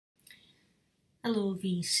Hello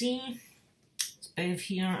VC, it's Bev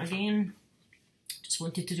here again. Just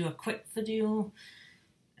wanted to do a quick video,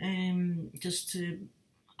 I've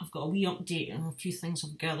got a wee update on a few things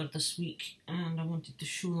I've gathered this week and I wanted to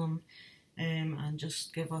show them and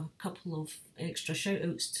just give a couple of extra shout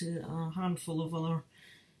outs to a handful of other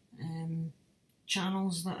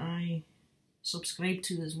channels that I subscribe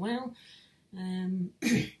to as well.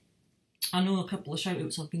 I know a couple of shout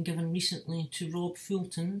outs I've been given recently to Rob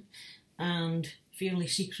Fulton and Fairly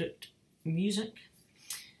Secret Music,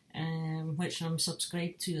 which I'm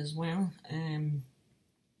subscribed to as well.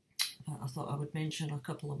 I thought I would mention a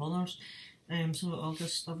couple of others, so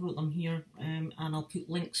I wrote them here, and I'll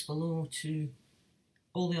put links below to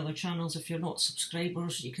all the other channels. If you're not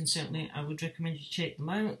subscribers, you can certainly, I would recommend you check them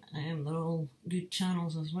out. They're all good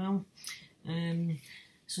channels as well.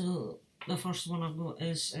 So the first one I've got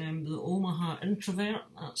is the Omaha Introvert.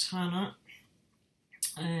 That's Hannah.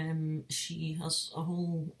 She has a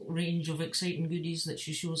whole range of exciting goodies that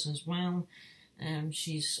she shows as well.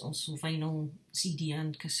 She's also vinyl, CD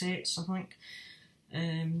and cassettes, I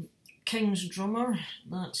think. King's Drummer,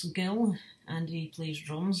 that's Gil, and he plays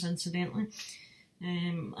drums incidentally.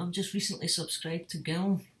 I've just recently subscribed to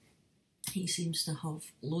Gil. He seems to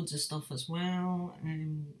have loads of stuff as well,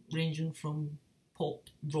 ranging from pop,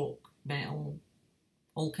 rock, metal,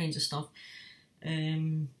 all kinds of stuff.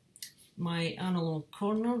 My Analog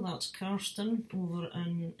Corner, that's Karsten over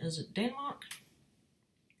in, is it Denmark?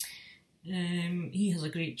 He has a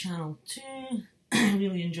great channel too.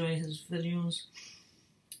 Really enjoy his videos.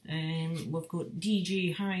 We've got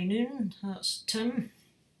DJ High Noon, that's Tim.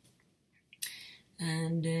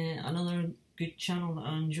 And another good channel that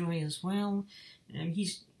I enjoy as well.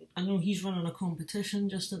 I know he's running a competition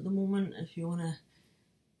just at the moment, if you want to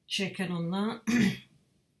check in on that.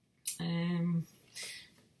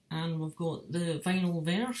 And we've got the Vinyl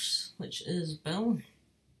Verse, which is Bill,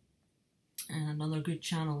 another good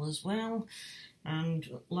channel as well.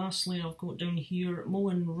 And lastly, I've got down here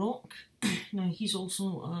Moen Rock. Now he's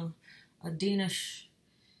also a Danish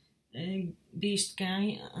based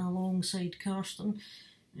guy alongside Karsten,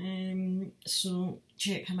 so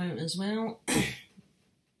check him out as well.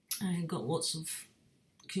 I got lots of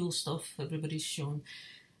cool stuff everybody's shown.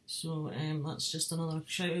 So that's just another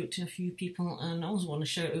shout out to a few people, and I also want to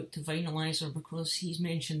shout out to Vinylizer because he's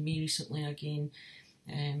mentioned me recently again.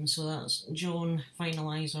 So that's John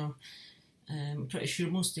Vinylizer. I'm pretty sure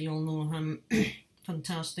most of you all know him.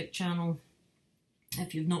 Fantastic channel.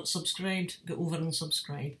 If you've not subscribed, go over and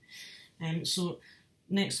subscribe. So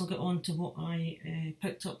next I'll get on to what I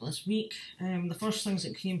picked up this week. The first things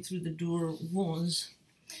that came through the door was,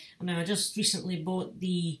 now I just recently bought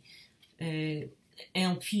the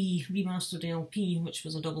LP, remastered LP, which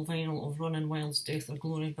was a double vinyl of Running Wild's Death or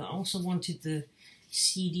Glory, but I also wanted the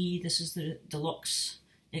CD. This is the deluxe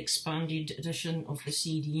expanded edition of the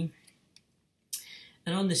CD.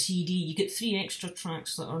 And on the CD you get 3 extra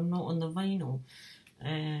tracks that are not on the vinyl.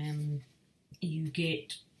 You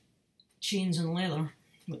get Chains and Leather,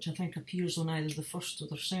 which I think appears on either the first or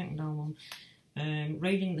the second album.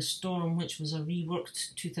 Riding the Storm, which was a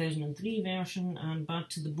reworked 2003 version, and Bad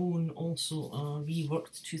to the Bone, also a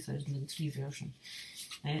reworked 2003 version.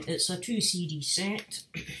 It's a 2 CD set,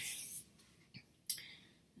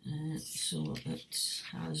 so it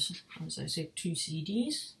has, as I said, 2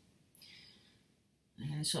 CDs.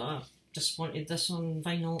 So I just wanted this on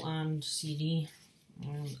vinyl and CD.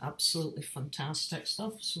 Absolutely fantastic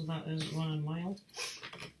stuff. So that is Running Wild.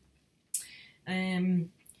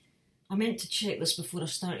 I meant to check this before I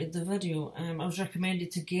started the video. I was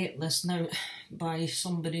recommended to get this now by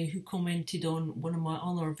somebody who commented on one of my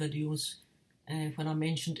other videos when I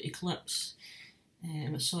mentioned Eclipse.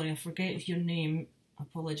 Sorry, I forget your name, I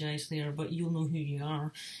apologise there, but you'll know who you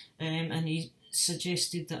are. And he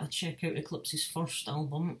suggested that I check out Eclipse's first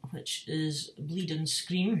album, which is Bleed and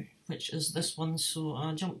Scream, which is this one, so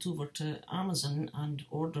I jumped over to Amazon and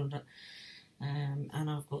ordered it. And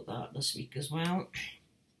I've got that this week as well.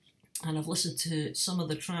 And I've listened to some of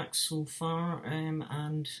the tracks so far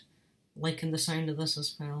and liking the sound of this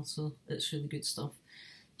as well, so it's really good stuff.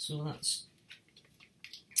 So that's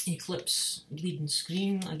Eclipse, Bleed and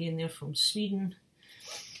Scream, again they're from Sweden.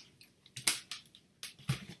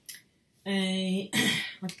 I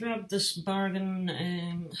grabbed this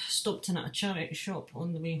bargain, stopped in at a charity shop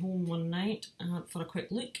on the way home one night for a quick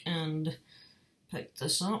look and picked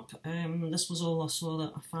this up. This was all I saw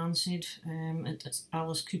that I fancied. It's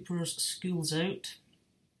Alice Cooper's School's Out.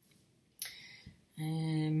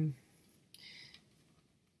 And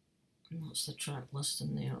that's the track list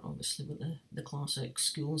in there, obviously, with the classic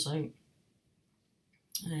School's Out.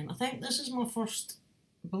 I think this is my first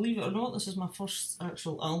believe it or not, this is my first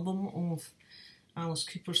actual album of Alice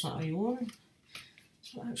Cooper's that I own.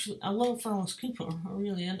 So actually, I love Alice Cooper, I'm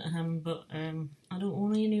really into him, but I don't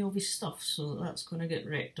own any of his stuff, so that's going to get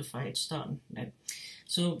rectified starting now.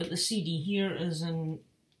 So, but the CD here is in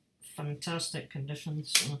fantastic condition,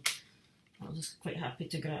 so I was just quite happy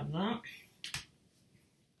to grab that.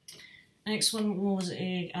 Next one was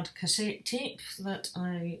a cassette tape that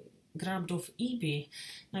I grabbed off eBay.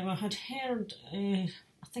 Now I had heard, I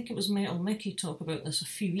think it was Metal Mickey talk about this a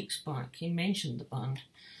few weeks back. He mentioned the band,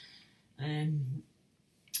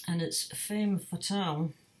 and it's Femme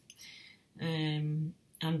Fatale, and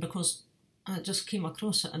because I just came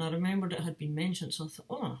across it and I remembered it had been mentioned, so I thought,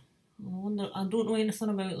 oh, I wonder, I don't know anything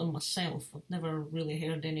about them myself, I've never really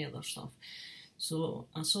heard any of their stuff. So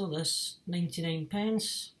I saw this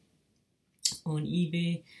 99p on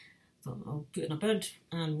eBay, thought I'll put in a bid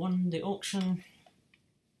and won the auction.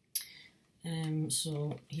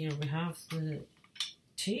 So here we have the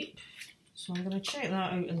tape, so I'm going to check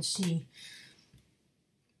that out and see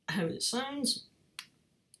how it sounds.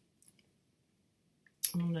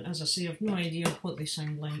 And as I say, I've no idea what they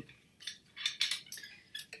sound like,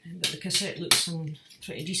 but the cassette looks in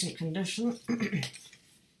pretty decent condition.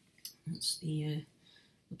 That's the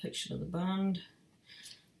picture of the band,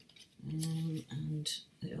 and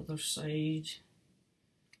the other side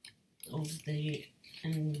of the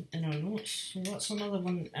inner notes. So that's another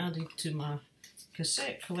one added to my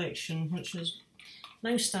cassette collection, which is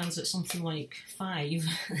now stands at something like 5.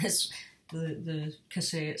 It's the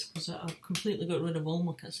cassettes, because I've completely got rid of all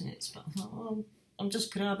my cassettes. But I thought, oh, I'm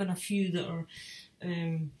just grabbing a few that are,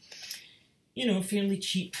 you know, fairly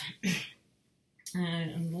cheap.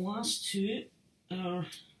 And the last two are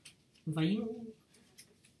vinyl.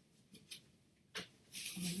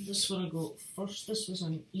 And this one I got first. This was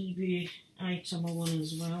an eBay item I won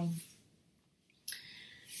as well.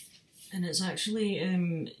 And it's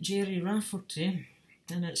actually Jerry Rafferty,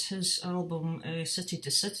 and it's his album City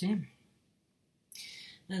to City.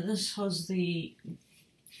 Now this has the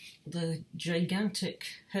gigantic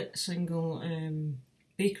hit single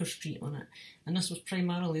Baker Street on it, and this was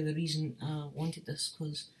primarily the reason I wanted this,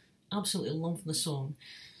 because I absolutely love the song.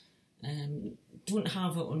 Don't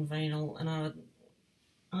have it on vinyl, and I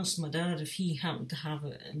asked my dad if he happened to have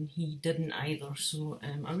it, and he didn't either, so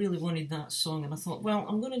I really wanted that song, and I thought, well,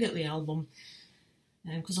 I'm going to get the album,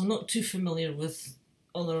 because I'm not too familiar with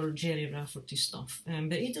other Jerry Rafferty stuff,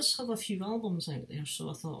 but he does have a few albums out there, so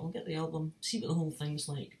I thought I'll get the album, see what the whole thing's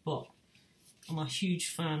like. But I'm a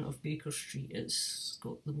huge fan of Baker Street. It's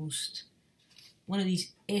got the most, one of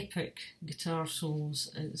these epic guitar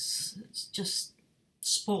solos. It's just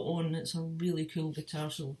spot on. It's a really cool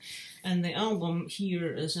guitar solo, and the album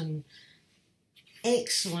here is in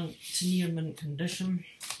excellent to near mint condition.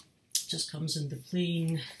 Just comes in the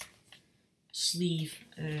plain sleeve.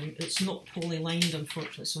 It's not poly lined,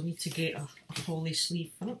 unfortunately, so I need to get a poly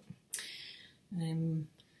sleeve for it.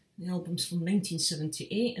 The album's from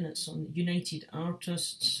 1978 and it's on United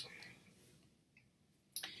Artists,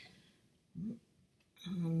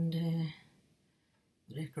 and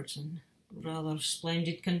the record's in rather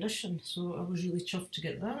splendid condition, so I was really chuffed to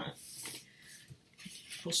get that.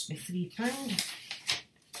 It cost me £3.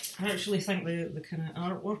 I actually think the kind of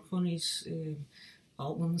artwork on his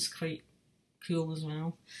album is quite cool as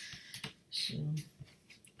well. So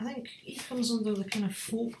I think he comes under the kind of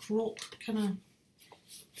folk rock kind of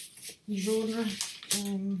genre.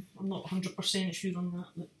 I'm not 100% sure on that,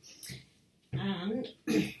 but and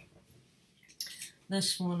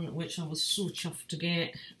this one, which I was so chuffed to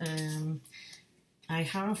get, I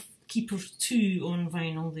have Keepers 2 on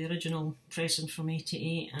vinyl, the original pressing from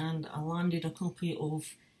 88, and I landed a copy of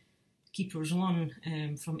Keepers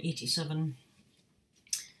 1 from 87.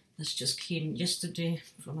 This just came yesterday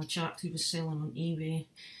from a chap who was selling on eBay.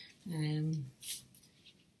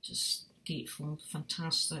 Just grateful,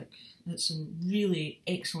 fantastic. It's in really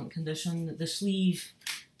excellent condition. The sleeve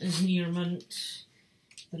is near mint.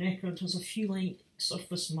 The record has a few light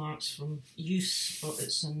surface marks from use, but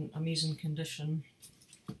it's in amazing condition.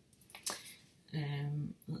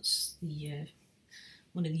 That's the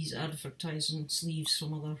one of these advertising sleeves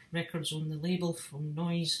from other records on the label, from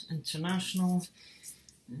Noise International.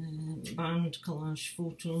 Band collage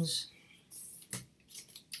photos,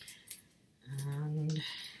 and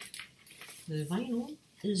the vinyl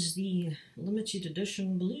is the limited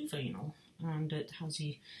edition blue vinyl, and it has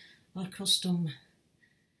a custom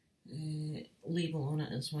label on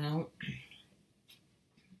it as well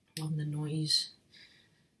on the Noise.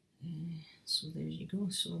 So there you go.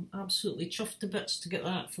 So I'm absolutely chuffed to bits to get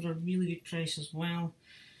that for a really good price as well.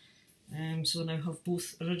 So I now have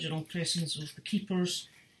both original pressings of the Keepers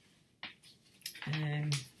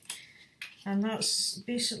And that's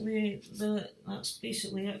basically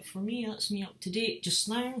it for me. That's me up to date just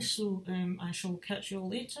now. So I shall catch you all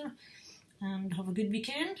later, and have a good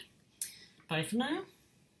weekend. Bye for now.